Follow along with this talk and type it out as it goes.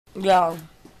Yo.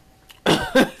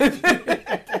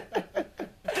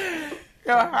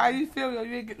 Yo, how you feel? Yo,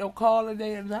 you didn't get no call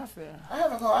today or nothing. I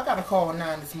haven't called. I got a call at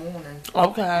 9 this morning.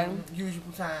 Okay.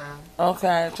 Usual time.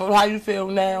 Okay. So how you feel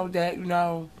now that, you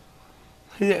know,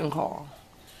 he didn't call?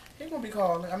 He gonna be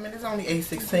calling. I mean, it's only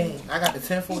 8:16. I got the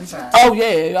 10:45. Oh,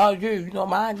 yeah. Y'all do. You know,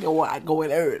 mine I go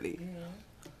in early.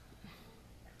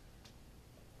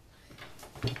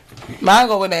 Yeah. Mine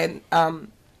go in at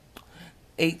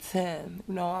 8:10.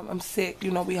 You know, I'm sick.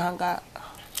 You know, we hung out.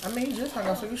 I mean, you just hung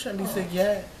up, so you shouldn't be sick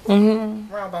yet.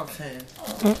 Mm-hmm. Around about 10.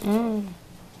 Mm-mm.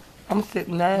 I'm sick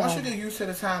now. Once you get used to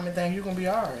the time and thing, you're gonna be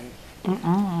alright.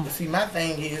 Mm-mm. But see, my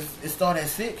thing is, it start at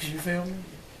 6, you feel me?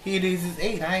 Here it is, it's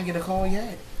 8. I ain't get a call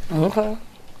yet. Okay.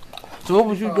 So what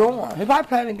was you doing? He probably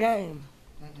playing the game.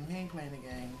 He ain't playing the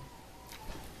game.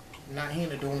 He in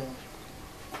the dorm.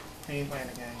 He ain't playing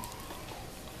the game.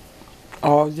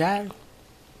 Oh, yeah.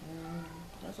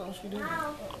 That's all she did.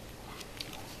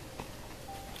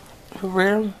 For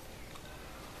real?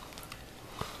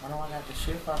 I know I got the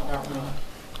shit fucked out me.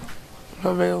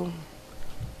 For real?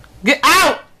 Get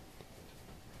out!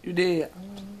 You did.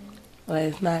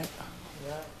 Last night.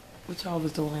 Yeah. What y'all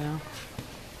was doing now?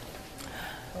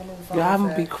 Yeah, I'm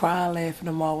gonna be crying laughing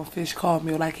tomorrow when Fish called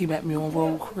me like he met me on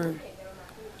road crew.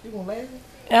 You gonna laugh?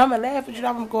 Yeah, I'm gonna laugh at you.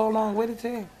 I'm gonna go along with it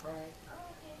too. Right.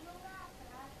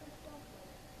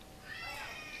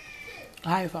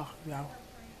 How you fuck, y'all?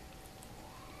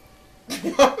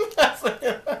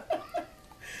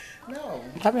 No.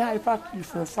 Tell me how you fuck you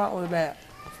from the front or the back.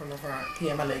 From the front. He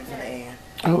had my legs in the air.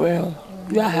 Oh well.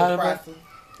 You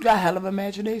got hell of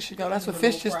imagination, yo. That's what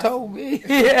Fish just told me.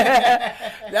 Yeah.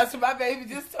 That's what my baby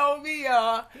just told me,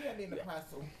 y'all. He had me in the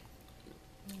pretzel.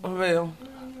 Oh well.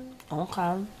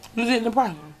 Okay. You was in the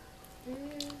pretzel?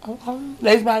 Okay.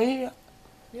 Lace by here?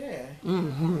 Yeah.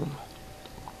 Mm-hmm.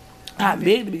 How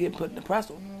big to be getting put in the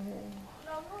pretzel?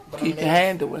 Keep your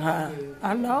hand to it, huh?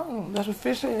 I know. That's what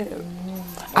Fish said.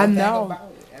 I know.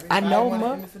 I know,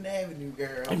 Mook. Avenue,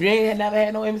 girl. If you ain't never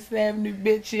had no Emerson Avenue,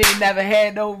 bitch, you ain't never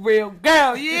had no real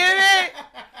girl. You hear me?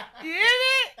 You hear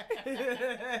me?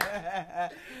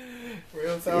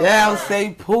 Real talk. Yeah, I'll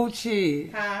say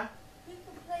Poochie. Huh? You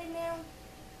can play now.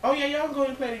 Oh, yeah, y'all go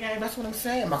and play the game. That's what I'm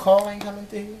saying. My call ain't coming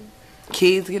through.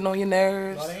 Kids getting on your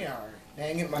nerves. No, they are. They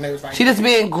ain't getting my nerves like She just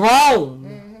being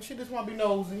grown. She just want to be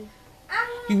nosy.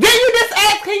 Then you just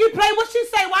ask, can you play what she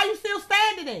say? Why you still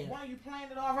standing there? Why you playing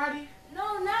it already?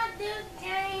 No, not this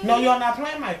game. No, y'all not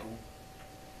playing, Michael.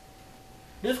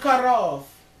 Just cut it off.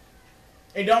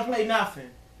 And don't play nothing.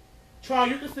 Tron,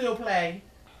 you can still play.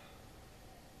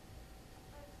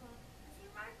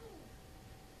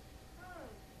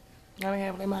 I ain't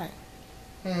have to play mine.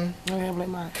 I ain't have to play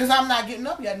mine. Because I'm not getting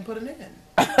up yet and putting it in.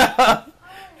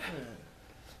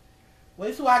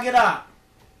 Wait till I get up.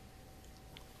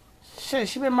 Shit,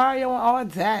 she been Mario all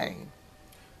day.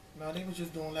 No, they was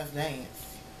just doing Let's Dance.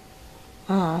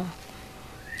 All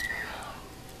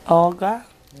day?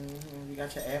 You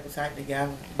got your appetite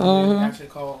together. You Mm-hmm. got your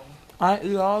call. I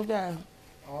eat all day.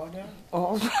 All day?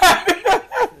 All day.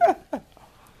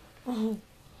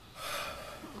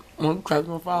 I'm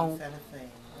checking my phone. That's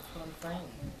what I'm saying.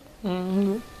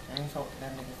 Mm-hmm. I ain't talked to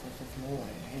that nigga since this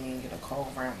morning. He didn't get a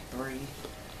call around 3.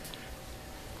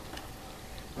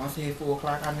 Once he hit 4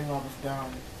 o'clock, I knew I was done.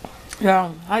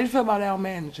 Yeah, how you feel about our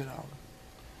manager though?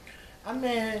 I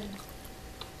mean,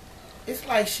 it's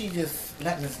like she just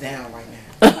letting us down right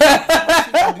now.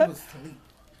 She should be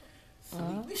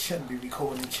asleep. We shouldn't be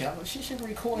recording each other. She should be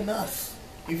recording us.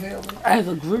 You feel me? As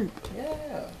a group.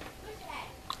 Yeah.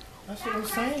 That's what I'm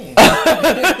saying.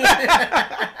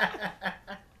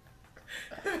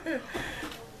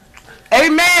 Hey,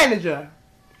 manager.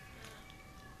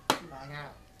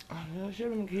 She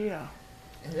don't care.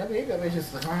 That baby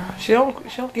just like, She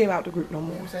don't care about the group no you know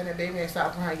more. what I'm saying? That baby ain't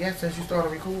stopped crying yet since you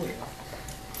started recording.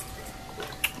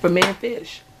 For me and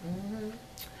Fish. Mm-hmm.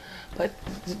 But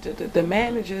the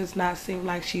manager's not seem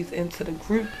like she's into the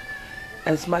group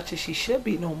as much as she should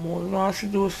be no more. You know, all she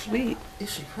do is sleep.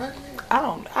 Is she pregnant?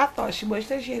 I thought she was. She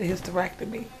said she had a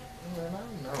hysterectomy. I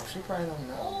don't know. She probably don't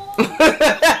know.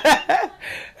 I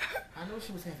know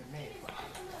she was having man.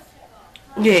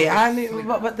 Yeah, I knew,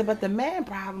 but the man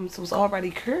problems was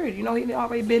already cured. You know, he'd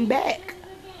already been back.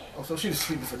 Oh, so she was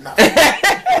sleeping for nothing.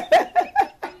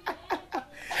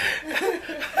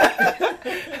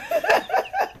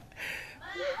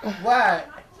 What?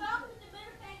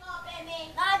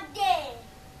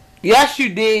 Yes,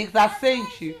 you did. 'Cause I seen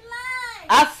you.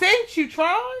 I seen you,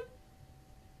 Tron.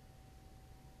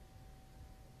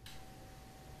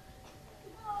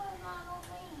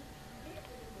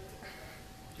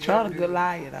 Tron a good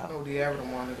liar, though. No, the ever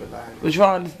one a good liar. But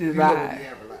Tron is the You know liar. the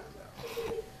ever liar.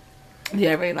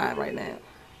 Yeah, Ray lying right now.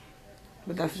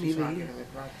 But that's She's neither trying to here. get him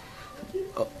right.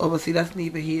 Oh, but see, that's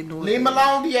neither here nor Leave him there.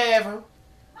 alone, D'Ever. Mom,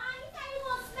 you said you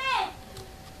gonna smash.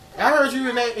 I heard you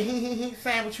in that. He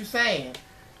saying what you saying.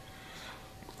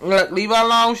 Look, leave her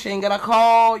alone. She ain't got a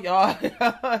call, y'all. That's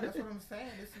what I'm saying.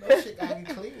 This no shit gotta be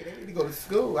clear. They need to go to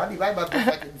school. I be right about this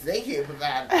fucking daycare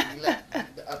provider. Be like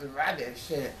up and right that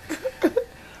shit.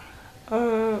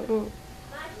 Mom,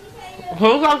 she said you What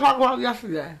was y'all talking about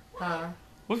yesterday? Huh?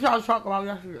 What y'all talking about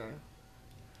yesterday?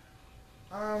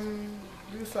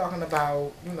 We was talking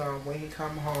about, you know, when he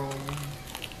come home,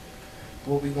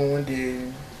 what we gonna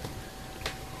do.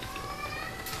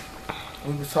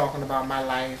 We was talking about my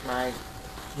life, like,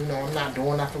 you know, I'm not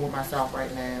doing nothing with myself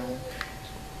right now.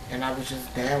 And I was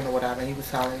just down or whatever. He was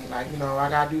telling me, like, you know, I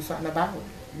gotta do something about it.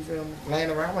 You feel me? Laying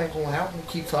around ain't gonna help me.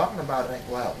 Keep talking about it ain't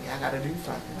gonna help me. I gotta do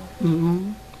something.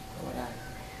 Mm-hmm. Or whatever.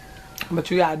 But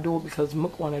you gotta do it because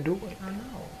Mook wanna do it. I know.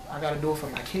 I gotta do it for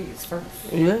my kids first.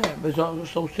 Yeah, but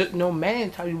so shouldn't no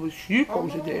man tell you what you Oh,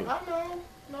 supposed no, to do. I know.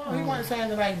 No, he wasn't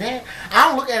saying it like that. I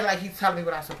don't look at it like he's telling me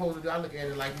what I'm supposed to do. I look at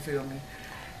it like, you feel me?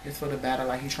 It's for the better,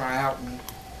 like he's trying to help me.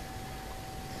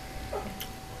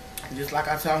 Just like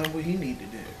I tell him what he need to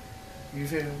do. You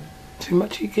feel me? Too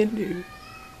much he can do.